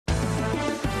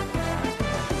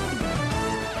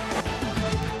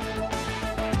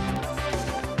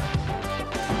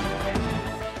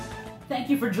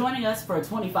you for joining us for a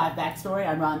 25 Backstory.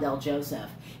 I'm Rondell Joseph.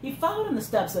 He followed in the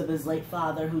steps of his late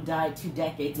father, who died 2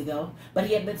 decades ago, but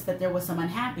he admits that there was some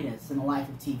unhappiness in the life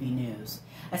of TV news.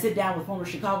 I sit down with former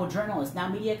Chicago journalist, now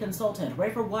media consultant,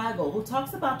 Rafer Weigel, who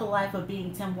talks about the life of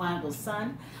being Tim Weigel's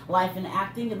son, life in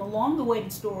acting, and the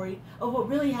long-awaited story of what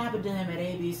really happened to him at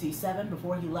ABC 7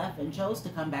 before he left and chose to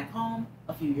come back home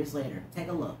a few years later. Take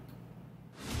a look.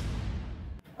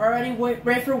 Alrighty,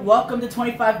 Rafer, welcome to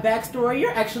 25 Backstory.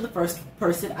 You're actually the first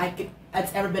person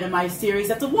that's ever been in my series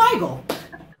that's a Weigel.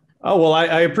 Oh, well,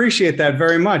 I appreciate that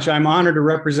very much. I'm honored to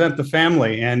represent the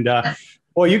family. And,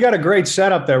 well, you got a great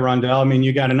setup there, Rondell. I mean,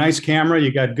 you got a nice camera,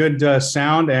 you got good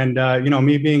sound. And, you know,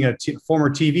 me being a former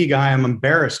TV guy, I'm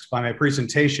embarrassed by my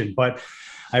presentation. But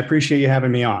I appreciate you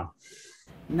having me on.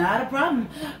 Not a problem.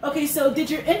 Okay, so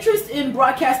did your interest in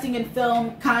broadcasting and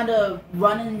film kind of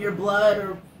run in your blood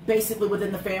or basically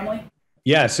within the family?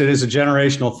 Yes, it is a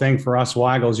generational thing for us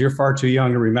Weigels. You're far too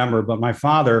young to remember, but my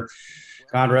father,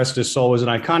 God rest his soul, was an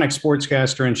iconic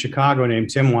sportscaster in Chicago named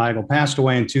Tim Weigel, passed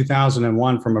away in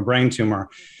 2001 from a brain tumor.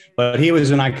 But he was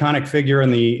an iconic figure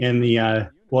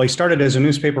well, he started as a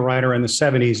newspaper writer in the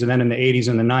 70s and then in the 80s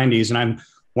and the 90s. And I'm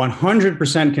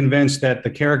 100% convinced that the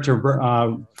character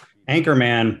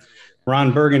anchorman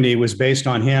Ron Burgundy was based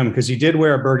on him, because he did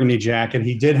wear a burgundy jacket.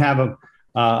 He did have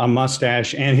a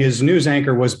mustache, and his news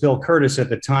anchor was Bill Curtis at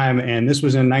the time. And this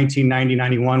was in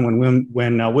 1990-91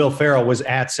 when Will Ferrell was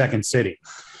at Second City.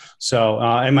 So,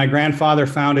 and my grandfather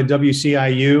founded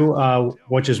WCIU,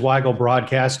 which is Weigel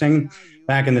Broadcasting,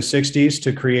 back in the 60s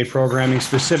to create programming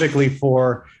specifically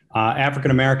for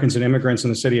African Americans and immigrants in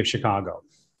the city of Chicago.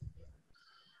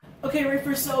 Okay,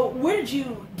 Rafer, so where did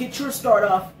you get your start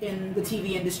off in the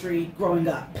TV industry growing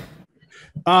up?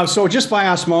 So just by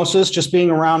osmosis, just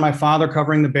being around my father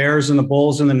covering the Bears and the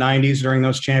Bulls in the 90s during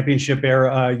those championship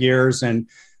era years, and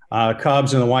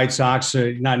Cubs and the White Sox,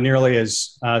 not nearly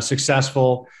as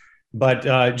successful,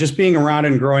 but just being around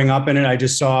and growing up in it, I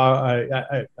just saw,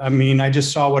 I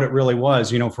just saw what it really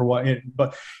was, you know, for what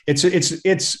but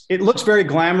it looks very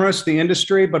glamorous, the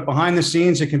industry, but behind the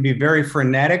scenes, it can be very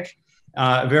frenetic,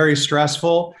 very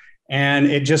stressful, and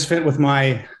it just fit with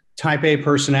my type A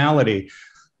personality.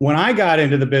 When I got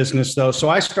into the business, though, so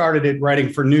I started writing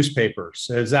for newspapers,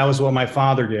 as that was what my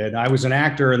father did. I was an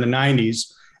actor in the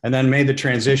 90s and then made the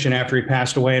transition after he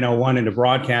passed away in 01 into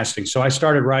broadcasting. So I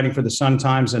started writing for the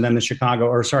Sun-Times and then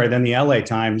then the LA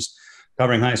Times,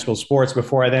 covering high school sports,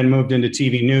 before I then moved into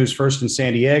TV news, first in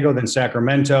San Diego, then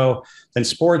Sacramento, then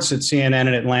sports at CNN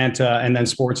in Atlanta, and then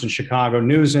sports in Chicago,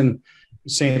 news in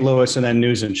St. Louis, and then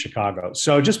news in Chicago.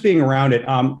 So just being around it.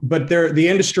 But the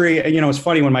industry, you know, it's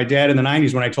funny, when my dad in the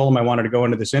 90s, when I told him I wanted to go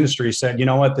into this industry, he said, you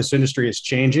know what, this industry is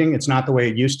changing. It's not the way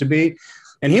it used to be.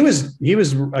 And he was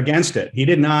against it. He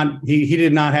did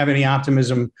not have any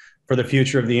optimism for the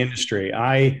future of the industry.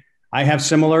 I have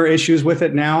similar issues with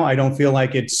it now. I don't feel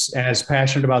like it's as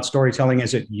passionate about storytelling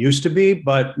as it used to be.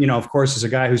 But, you know, of course, as a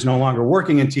guy who's no longer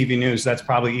working in TV news, that's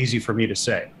probably easy for me to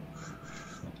say.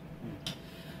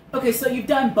 Okay, so you've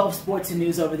done both sports and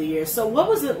news over the years. So what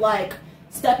was it like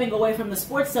stepping away from the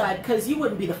sports side? Because you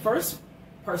wouldn't be the first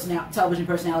television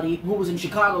personality who was in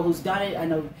Chicago who's done it. I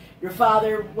know your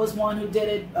father was one who did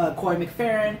it, Corey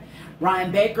McFerrin,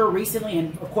 Ryan Baker recently,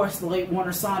 and of course the late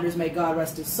Warner Saunders, may God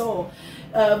rest his soul.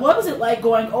 What was it like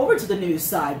going over to the news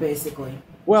side, basically?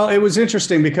 Well, it was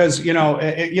interesting because,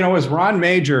 it was Ron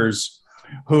Majors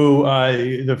who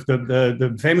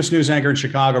the famous news anchor in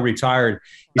Chicago retired.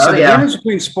 He said the difference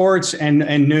between sports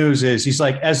and news is, he's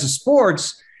like, as a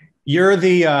sports, you're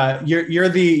the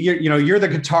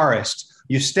guitarist.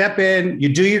 You step in, you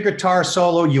do your guitar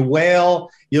solo, you wail,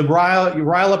 you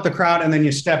rile up the crowd, and then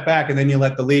you step back, and then you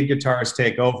let the lead guitarist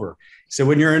take over. So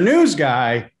when you're a news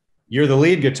guy, you're the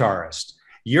lead guitarist.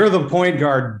 You're the point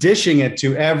guard dishing it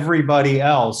to everybody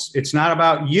else. It's not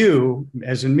about you,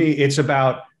 as in me. It's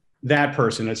about that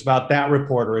person. It's about that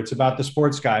reporter. It's about the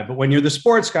sports guy. But when you're the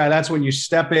sports guy, that's when you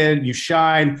step in, you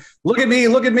shine. Look at me.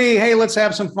 Look at me. Hey, let's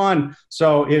have some fun.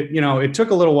 So it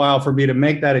took a little while for me to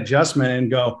make that adjustment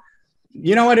and go,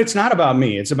 you know what? It's not about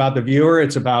me. It's about the viewer.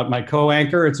 It's about my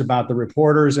co-anchor. It's about the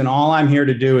reporters. And all I'm here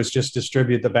to do is just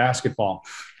distribute the basketball.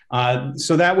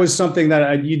 So that was something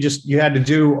that you had to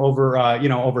do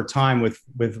over time with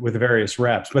various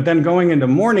reps. But then going into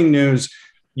morning news,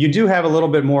 you do have a little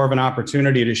bit more of an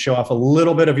opportunity to show off a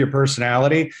little bit of your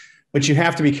personality, but you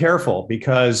have to be careful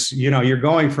because, you're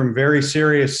going from very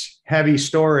serious, heavy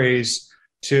stories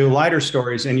to lighter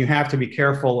stories, and you have to be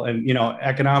careful and,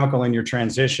 economical in your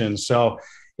transition. So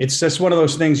it's just one of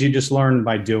those things you just learn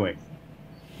by doing.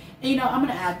 I'm going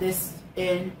to add this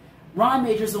in. Ron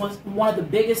Majors was one of the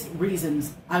biggest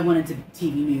reasons I went into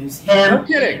TV news. No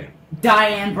kidding.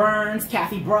 Diane Burns,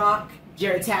 Kathy Brock,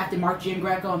 Jerry Taft, and Mark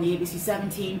Giangreco on the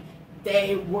ABC7 team,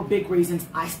 they were big reasons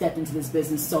I stepped into this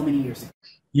business so many years ago.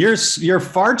 You're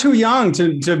far too young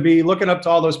to be looking up to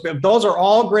all those people. Those are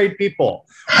all great people.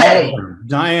 All of them.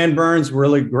 Diane Burns,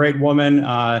 really great woman.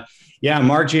 Yeah,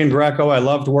 Mark Giangreco, I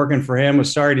loved working for him.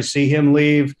 Was sorry to see him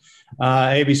leave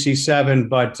ABC7,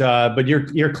 but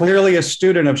you're clearly a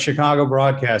student of Chicago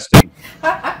broadcasting.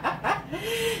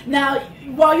 Now,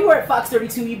 while you were at Fox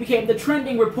 32, you became the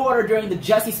trending reporter during the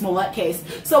Jussie Smollett case.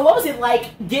 So what was it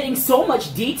like getting so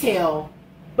much detail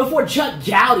before Chuck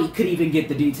Gowdy could even get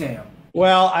the detail?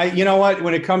 Well, you know what,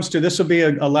 when it comes to this will be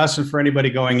a lesson for anybody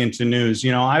going into news.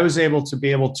 You know, I was able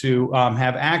to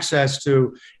have access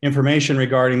to information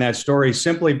regarding that story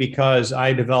simply because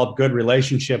I developed good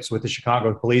relationships with the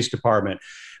Chicago Police Department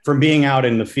from being out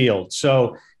in the field.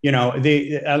 So, you know,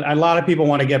 a lot of people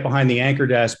want to get behind the anchor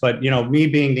desk, but, you know, me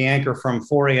being the anchor from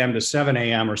 4 a.m. to 7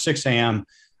 a.m. or 6 a.m.,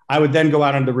 I would then go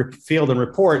out on the field and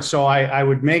report. So I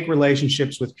would make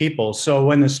relationships with people. So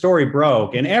when the story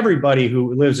broke, and everybody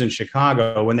who lives in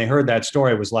Chicago, when they heard that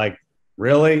story, was like,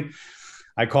 really?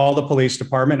 I called the police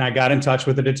department and I got in touch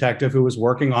with a detective who was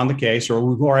working on the case,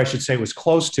 or I should say was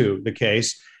close to the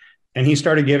case. And he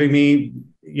started giving me,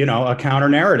 you know, a counter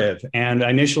narrative. And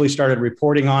I initially started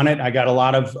reporting on it. I got a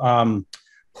lot of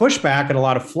pushback and a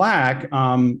lot of flack,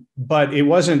 but it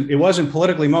wasn't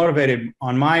politically motivated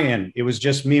on my end. It was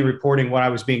just me reporting what I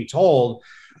was being told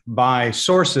by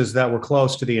sources that were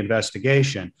close to the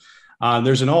investigation.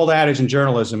 There's an old adage in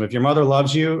journalism: if your mother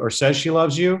loves you or says she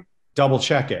loves you, double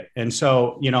check it. And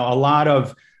so, you know, a lot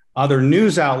of other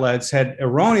news outlets had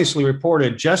erroneously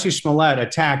reported Jussie Smollett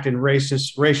attacked in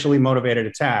racially motivated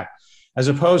attack, as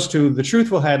opposed to the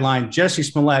truthful headline, Jussie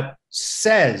Smollett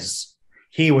says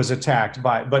he was attacked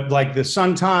by, but like the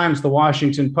Sun-Times, the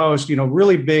Washington Post, you know,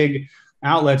 really big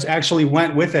outlets actually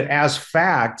went with it as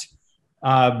fact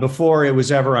before it was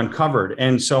ever uncovered.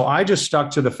 And so I just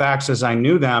stuck to the facts as I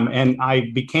knew them. And I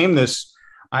became this,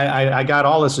 I got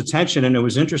all this attention, and it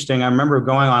was interesting. I remember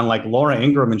going on like Laura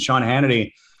Ingraham and Sean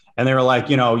Hannity, and they were like,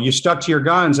 you know, you stuck to your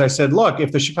guns. I said, look,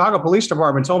 if the Chicago Police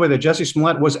Department told me that Jussie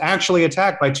Smollett was actually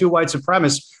attacked by two white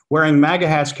supremacists wearing MAGA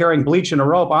hats, carrying bleach and a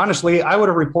rope, honestly, I would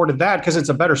have reported that because it's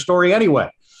a better story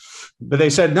anyway. But they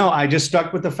said, no, I just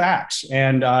stuck with the facts.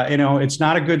 And, you know, it's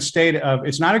not a good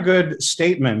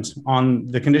statement on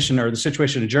the condition or the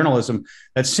situation of journalism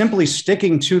that simply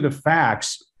sticking to the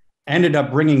facts ended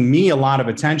up bringing me a lot of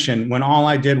attention when all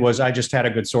I did was I just had a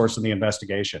good source in the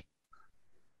investigation.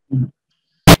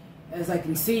 As I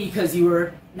can see, because you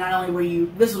were, not only were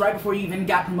you, this was right before you even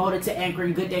got promoted to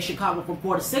anchoring Good Day Chicago from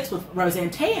 4 to 6 with Roseanne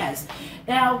Tellez.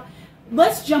 Now,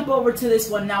 let's jump over to this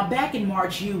one. Now, back in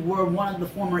March, you were one of the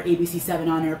former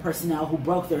ABC7 on-air personnel who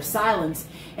broke their silence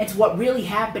into what really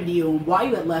happened to you and why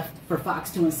you had left for Fox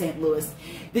 2 in St. Louis.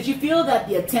 Did you feel that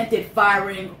the attempted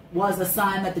firing was a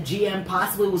sign that the GM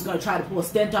possibly was going to try to pull a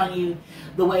stint on you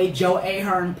the way Joe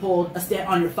Ahern pulled a stint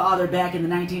on your father back in the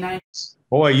 1990s?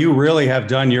 Boy, you really have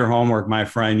done your homework, my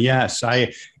friend. Yes,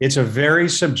 it's a very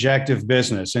subjective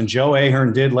business. And Joe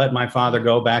Ahern did let my father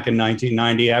go back in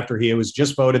 1990 after he was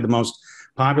just voted the most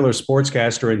popular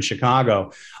sportscaster in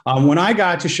Chicago. When I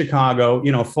got to Chicago,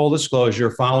 you know, full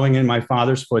disclosure, following in my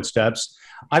father's footsteps,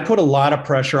 I put a lot of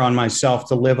pressure on myself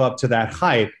to live up to that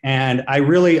hype. And I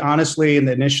really, honestly, and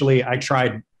initially I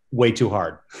tried way too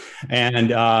hard. And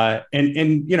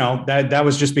you know, that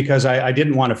was just because I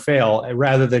didn't want to fail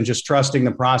rather than just trusting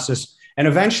the process. And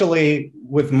eventually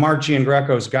with Mark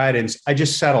Giangreco's guidance, I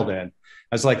just settled in.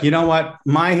 I was like, you know what,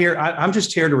 I'm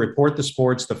just here to report the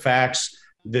sports, the facts,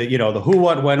 the who,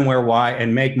 what, when, where, why,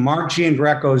 and make Mark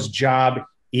Giangreco's job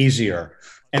easier.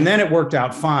 And then it worked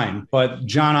out fine. But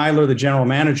John Eidler, the general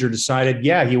manager, decided,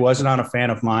 yeah, he wasn't a fan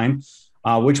of mine.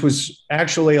 Which was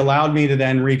actually allowed me to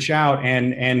then reach out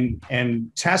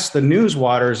and test the news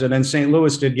waters. And then St.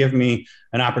 Louis did give me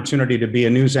an opportunity to be a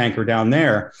news anchor down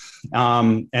there.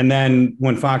 And then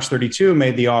when Fox 32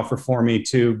 made the offer for me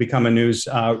to become a news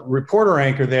reporter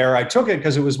anchor there, I took it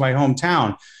because it was my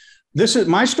hometown.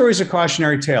 My story is a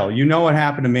cautionary tale. You know what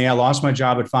happened to me. I lost my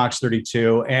job at Fox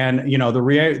 32. And, you know, the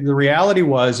reality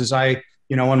was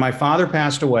when my father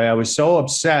passed away, I was so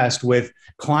obsessed with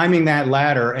climbing that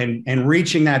ladder and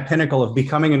reaching that pinnacle of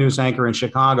becoming a news anchor in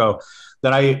Chicago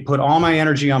that I put all my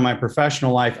energy on my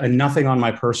professional life and nothing on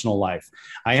my personal life.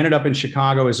 I ended up in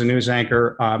Chicago as a news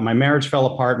anchor. My marriage fell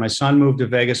apart. My son moved to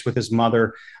Vegas with his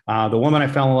mother. The woman I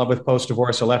fell in love with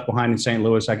post-divorce, I left behind in St.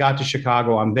 Louis. I got to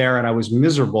Chicago. I'm there and I was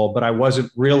miserable, but I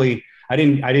I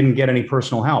didn't get any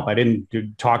personal help. I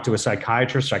didn't talk to a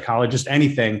psychiatrist, psychologist,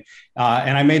 anything.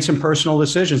 And I made some personal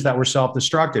decisions that were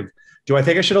self-destructive. Do I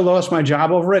think I should have lost my job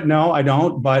over it? No, I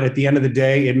don't. But at the end of the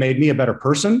day, it made me a better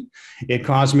person. It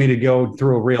caused me to go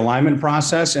through a realignment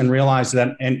process and realize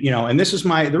that, and this is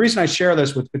the reason I share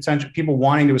this with potential people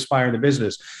wanting to aspire in the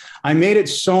business. I made it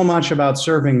so much about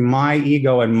serving my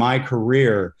ego and my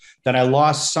career that I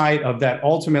lost sight of that.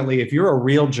 Ultimately, if you're a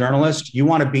real journalist, you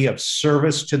want to be of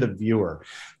service to the viewer.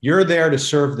 You're there to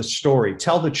serve the story,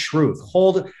 tell the truth,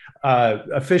 hold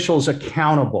officials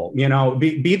accountable,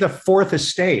 be the fourth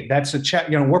estate. That's a check.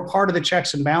 We're part of the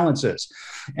checks and balances.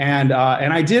 And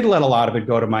I did let a lot of it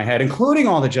go to my head, including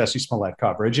all the Jesse Smollett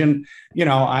coverage. And,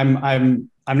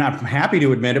 I'm not happy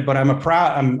to admit it, but I'm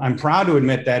proud to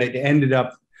admit that it ended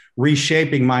up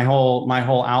reshaping my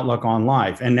whole outlook on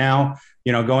life. And now,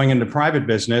 going into private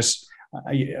business,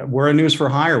 we're a news for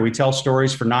hire. We tell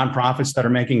stories for nonprofits that are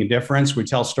making a difference. We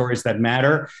tell stories that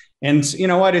matter. And you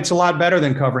know what? It's a lot better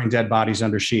than covering dead bodies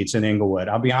under sheets in Inglewood.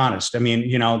 I'll be honest. I mean,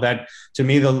 that to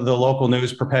me, the local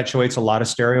news perpetuates a lot of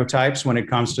stereotypes when it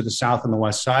comes to the South and the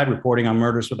West Side, reporting on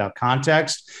murders without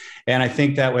context. And I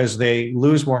think that as they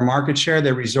lose more market share,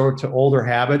 they resort to older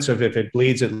habits of if it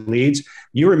bleeds, it leads.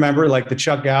 You remember like the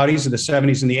Chuck Gowdies of the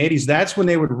 70s and the 80s, that's when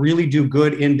they would really do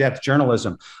good in-depth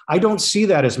journalism. I don't see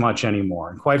that as much anymore.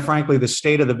 And quite frankly, the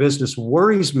state of the business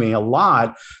worries me a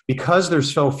lot because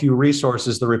there's so few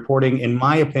resources. The reporting, in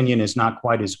my opinion, is not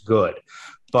quite as good.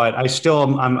 But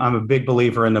I'm a big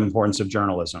believer in the importance of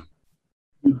journalism.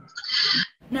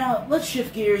 Now, let's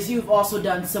shift gears. You've also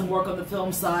done some work on the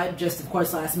film side. Just, of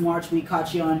course, last March, we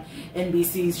caught you on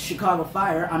NBC's Chicago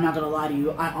Fire. I'm not going to lie to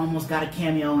you. I almost got a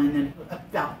cameo in it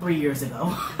about 3 years ago.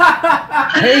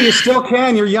 Hey, you still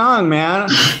can. You're young, man.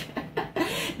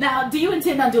 Now, do you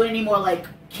intend on doing any more, like,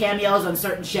 cameos on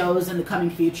certain shows in the coming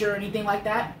future or anything like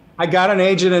that? I got an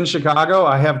agent in Chicago.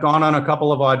 I have gone on a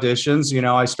couple of auditions.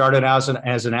 I started as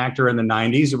an actor in the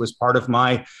 90s. It was part of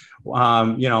my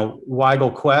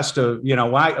Weigel quest of,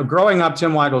 growing up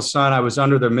Tim Weigel's son, I was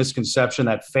under the misconception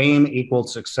that fame equaled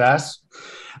success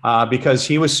because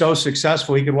he was so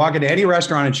successful. He could walk into any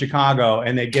restaurant in Chicago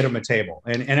and they'd get him a table,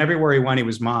 and everywhere he went, he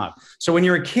was mobbed. So when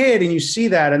you're a kid and you see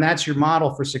that, and that's your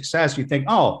model for success, you think,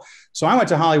 oh, so I went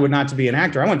to Hollywood not to be an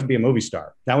actor. I went to be a movie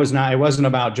star. It wasn't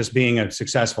about just being a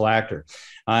successful actor.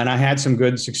 And I had some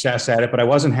good success at it, but I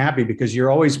wasn't happy because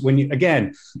you're always,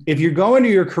 if you go into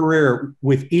your career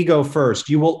with ego first,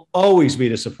 you will always be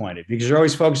disappointed because you're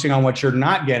always focusing on what you're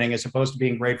not getting as opposed to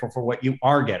being grateful for what you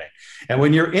are getting. And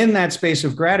when you're in that space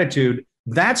of gratitude,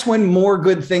 that's when more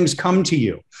good things come to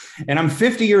you. And I'm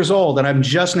 50 years old and I'm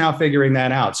just now figuring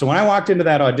that out. So when I walked into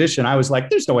that audition, I was like,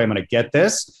 there's no way I'm going to get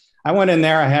this. I went in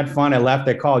there, I had fun, I left,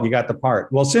 they called, you got the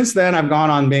part. Well, since then I've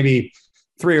gone on maybe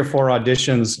 3 or 4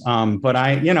 auditions. But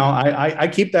I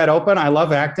keep that open. I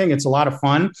love acting. It's a lot of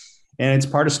fun and it's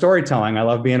part of storytelling. I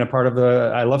love being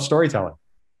I love storytelling.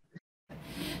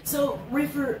 So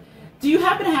Rafer, do you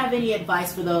happen to have any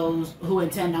advice for those who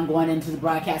intend on going into the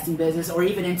broadcasting business or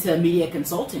even into media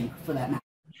consulting for that matter?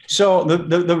 So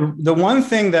the one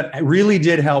thing that really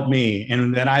did help me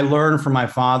and that I learned from my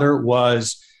father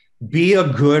was be a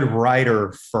good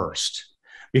writer first,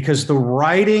 because the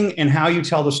writing and how you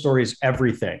tell the story is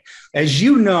everything. As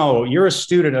you know, you're a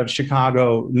student of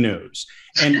Chicago news,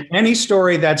 and any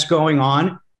story that's going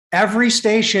on, every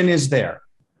station is there.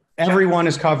 Everyone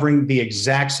is covering the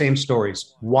exact same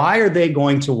stories. Why are they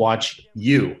going to watch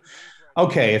you?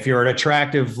 Okay, if you're an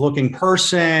attractive looking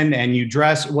person and you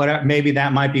dress whatever, maybe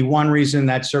that might be one reason.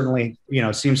 That certainly,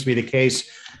 seems to be the case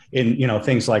in,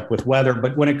 things like with weather.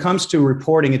 But when it comes to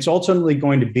reporting, it's ultimately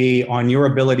going to be on your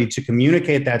ability to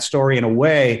communicate that story in a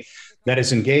way that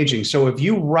is engaging. So if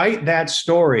you write that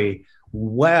story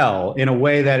well in a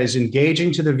way that is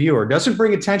engaging to the viewer, doesn't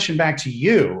bring attention back to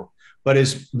you, but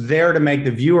is there to make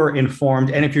the viewer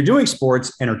informed. And if you're doing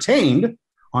sports, entertained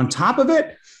on top of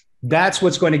it, that's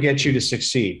what's going to get you to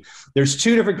succeed. There's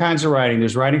 2 different kinds of writing.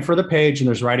 There's writing for the page and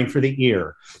there's writing for the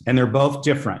ear. And they're both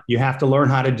different. You have to learn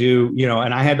how to do,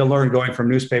 and I had to learn going from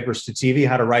newspapers to TV,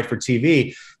 how to write for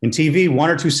TV. In TV, 1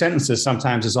 or 2 sentences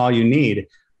sometimes is all you need.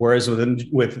 Whereas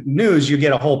with news, you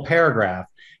get a whole paragraph.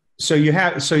 So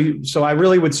I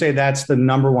really would say that's the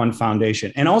number one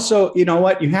foundation. And also, you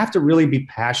have to really be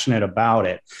passionate about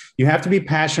it. You have to be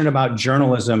passionate about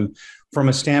journalism from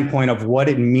a standpoint of what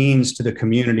it means to the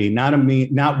community,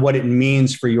 not what it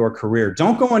means for your career.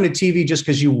 Don't go into TV just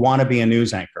because you want to be a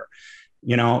news anchor.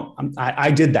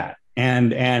 I did that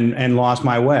and lost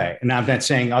my way. And I'm not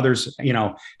saying others,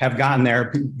 have gotten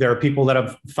there. There are people that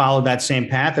have followed that same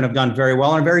path and have done very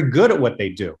well and are very good at what they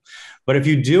do. But if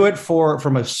you do it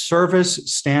from a service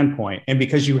standpoint and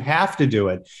because you have to do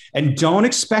it, and don't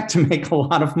expect to make a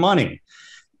lot of money,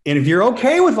 and if you're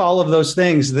okay with all of those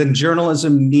things, then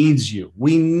journalism needs you.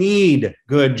 We need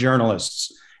good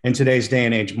journalists in today's day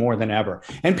and age more than ever.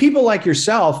 And people like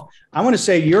yourself, I want to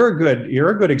say you're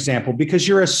a good example because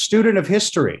you're a student of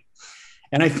history.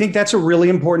 And I think that's a really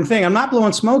important thing. I'm not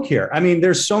blowing smoke here. I mean,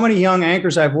 there's so many young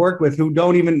anchors I've worked with who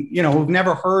don't even, who've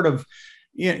never heard of,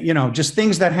 just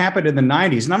things that happened in the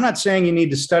 90s. And I'm not saying you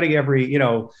need to study every,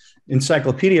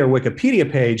 encyclopedia or Wikipedia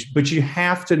page, but you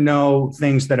have to know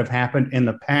things that have happened in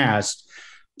the past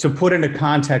to put into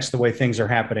context the way things are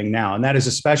happening now. And that is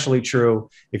especially true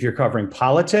if you're covering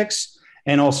politics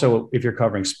and also if you're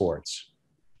covering sports.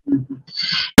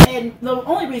 And the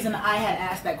only reason I had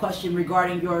asked that question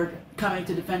regarding your coming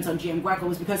to defense on GM Greco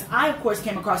was because I, of course,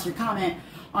 came across your comment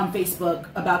on Facebook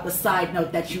about the side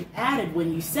note that you added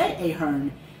when you said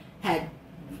Ahern had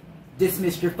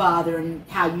dismissed your father and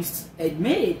how you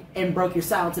admitted and broke your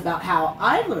silence about how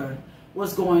Idler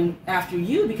was going after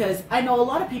you, because I know a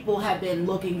lot of people have been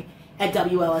looking at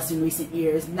WLS in recent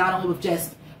years, not only with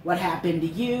just what happened to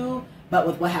you, but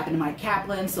with what happened to Mike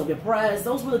Kaplan, Sylvia Perez.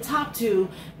 Those were the top two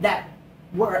that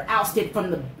were ousted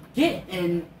from the get.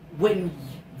 And when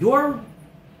your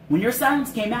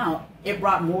silence came out, it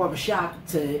brought more of a shock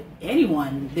to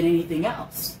anyone than anything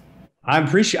else. I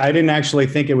didn't actually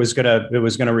think it was gonna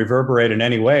reverberate in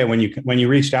any way. When you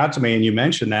reached out to me and you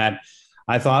mentioned that,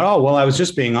 I thought, oh, well, I was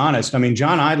just being honest. I mean,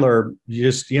 John Idler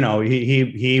just,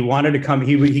 he wanted to come.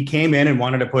 He came in and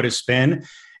wanted to put his spin.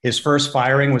 His first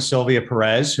firing was Sylvia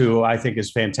Perez, who I think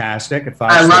is fantastic.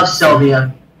 I love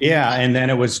Sylvia. Yeah, and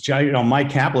then it was, Mike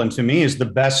Kaplan, to me, is the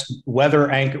best weather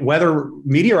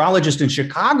meteorologist in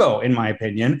Chicago, in my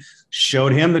opinion.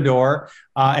 Showed him the door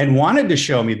and wanted to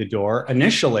show me the door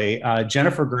initially.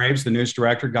 Jennifer Graves, the news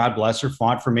director, God bless her,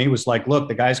 fought for me, was like, look,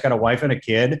 the guy's got a wife and a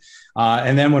kid.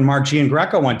 And then when Mark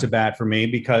Giangreco went to bat for me,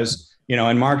 because,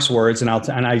 in Mark's words, and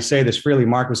I say this freely,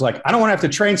 Mark was like, I don't want to have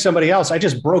to train somebody else. I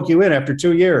just broke you in after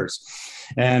 2 years.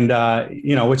 And,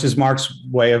 which is Mark's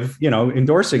way of,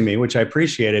 endorsing me, which I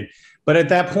appreciated. But at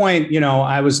that point,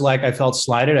 I was like, I felt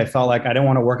slighted. I felt like I didn't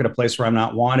want to work at a place where I'm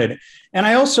not wanted. And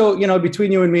I also,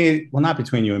 between you and me, well, not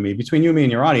between you and me, between you and me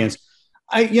and your audience,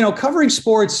 covering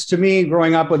sports to me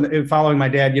growing up and following my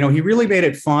dad, he really made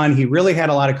it fun. He really had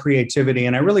a lot of creativity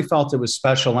and I really felt it was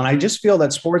special. And I just feel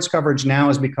that sports coverage now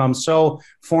has become so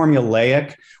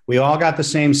formulaic. We all got the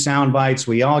same sound bites.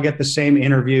 We all get the same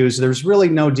interviews. There's really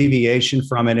no deviation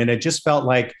from it. And it just felt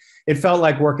like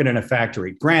working in a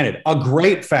factory. Granted, a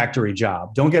great factory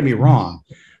job. Don't get me wrong.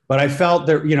 But I felt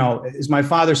that, as my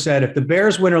father said, if the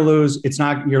Bears win or lose, it's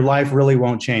not, your life really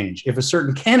won't change. If a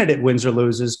certain candidate wins or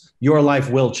loses, your life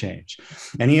will change.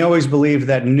 And he always believed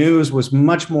that news was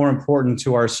much more important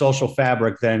to our social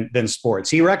fabric than sports.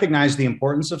 He recognized the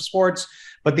importance of sports,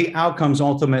 but the outcomes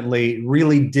ultimately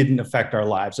really didn't affect our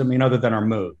lives. I mean, other than our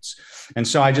moods. And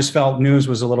so I just felt news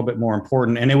was a little bit more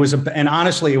important. And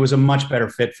honestly, it was a much better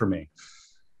fit for me.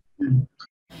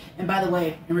 And by the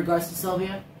way, in regards to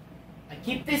Sylvia, I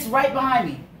keep this right behind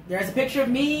me. There's a picture of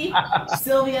me,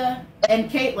 Sylvia, and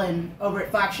Caitlin over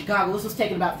at Fox Chicago. This was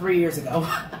taken about 3 years ago.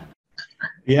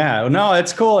 Yeah, no,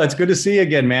 it's cool. It's good to see you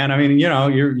again, man. I mean, you're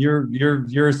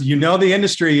the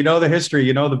industry, the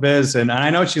history, the biz, and I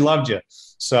know she loved you.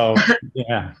 So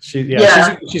yeah,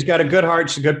 she's got a good heart.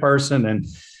 She's a good person, and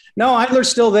no, Idler's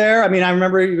still there. I mean, I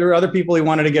remember there were other people he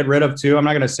wanted to get rid of too. I'm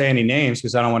not going to say any names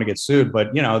because I don't want to get sued,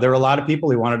 but there were a lot of people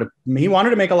he wanted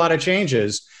to make a lot of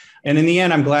changes. And in the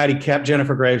end, I'm glad he kept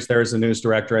Jennifer Graves there as the news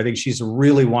director. I think she's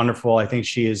really wonderful. I think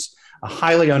she is a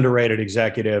highly underrated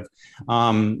executive.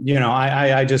 The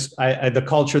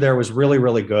culture there was really,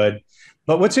 really good.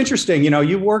 But what's interesting,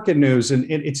 you work in news, and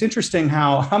it's interesting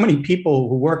how many people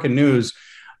who work in news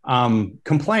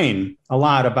complain a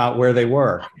lot about where they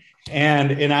work.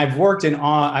 And I've worked in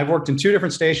 2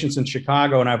 different stations in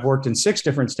Chicago, and I've worked in 6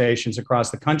 different stations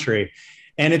across the country.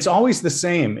 And it's always the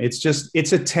same. It's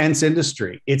a tense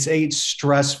industry. It's a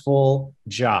stressful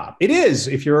job. It is,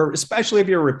 especially if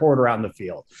you're a reporter out in the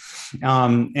field.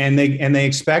 And they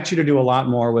expect you to do a lot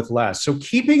more with less. So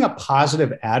keeping a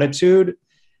positive attitude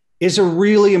is a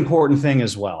really important thing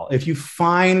as well. If you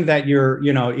find that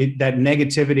that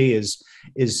negativity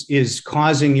is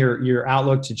causing your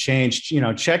outlook to change,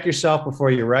 check yourself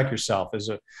before you wreck yourself, as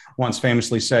it once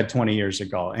famously said 20 years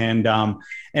ago. And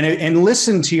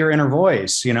listen to your inner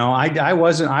voice. I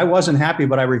wasn't happy,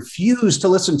 but I refused to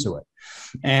listen to it.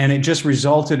 And it just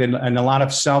resulted in a lot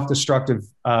of self-destructive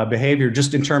behavior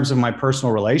just in terms of my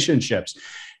personal relationships.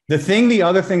 The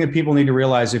other thing that people need to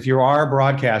realize, if you are a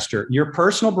broadcaster, your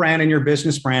personal brand and your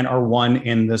business brand are one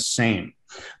in the same.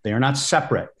 They are not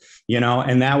separate,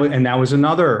 and that was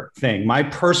another thing. My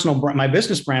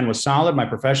business brand was solid, my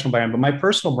professional brand, but my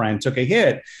personal brand took a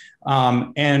hit.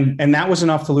 And that was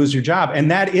enough to lose your job.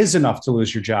 And that is enough to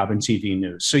lose your job in TV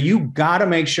news. So you got to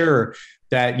make sure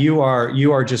that you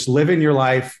are just living your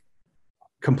life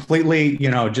completely,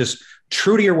 just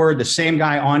true to your word, the same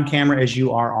guy on camera as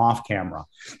you are off camera.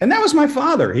 And that was my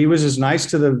father. He was as nice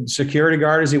to the security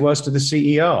guard as he was to the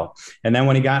CEO. And then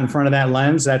when he got in front of that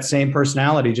lens, that same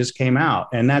personality just came out.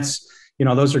 And that's,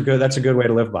 those are good. That's a good way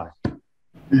to live by.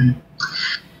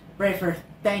 Rafer,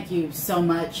 thank you so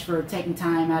much for taking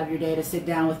time out of your day to sit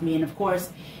down with me. And of course,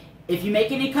 if you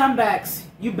make any comebacks,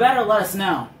 you better let us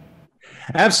know.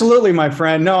 Absolutely, my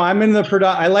friend. No, I'm in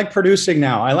I like producing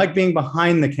now. I like being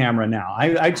behind the camera now.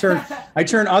 I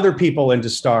turn other people into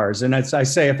stars. And I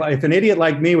say, if an idiot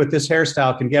like me with this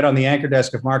hairstyle can get on the anchor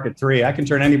desk of Market 3, I can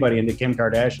turn anybody into Kim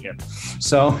Kardashian.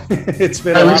 So it's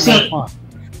been a lot more fun.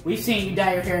 We've seen you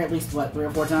dye your hair at least, 3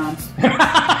 or 4 times?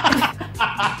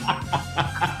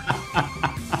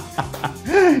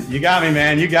 You got me,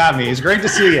 man. You got me. It's great to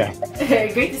see you.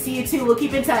 Great to see you, too. We'll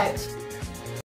keep in touch.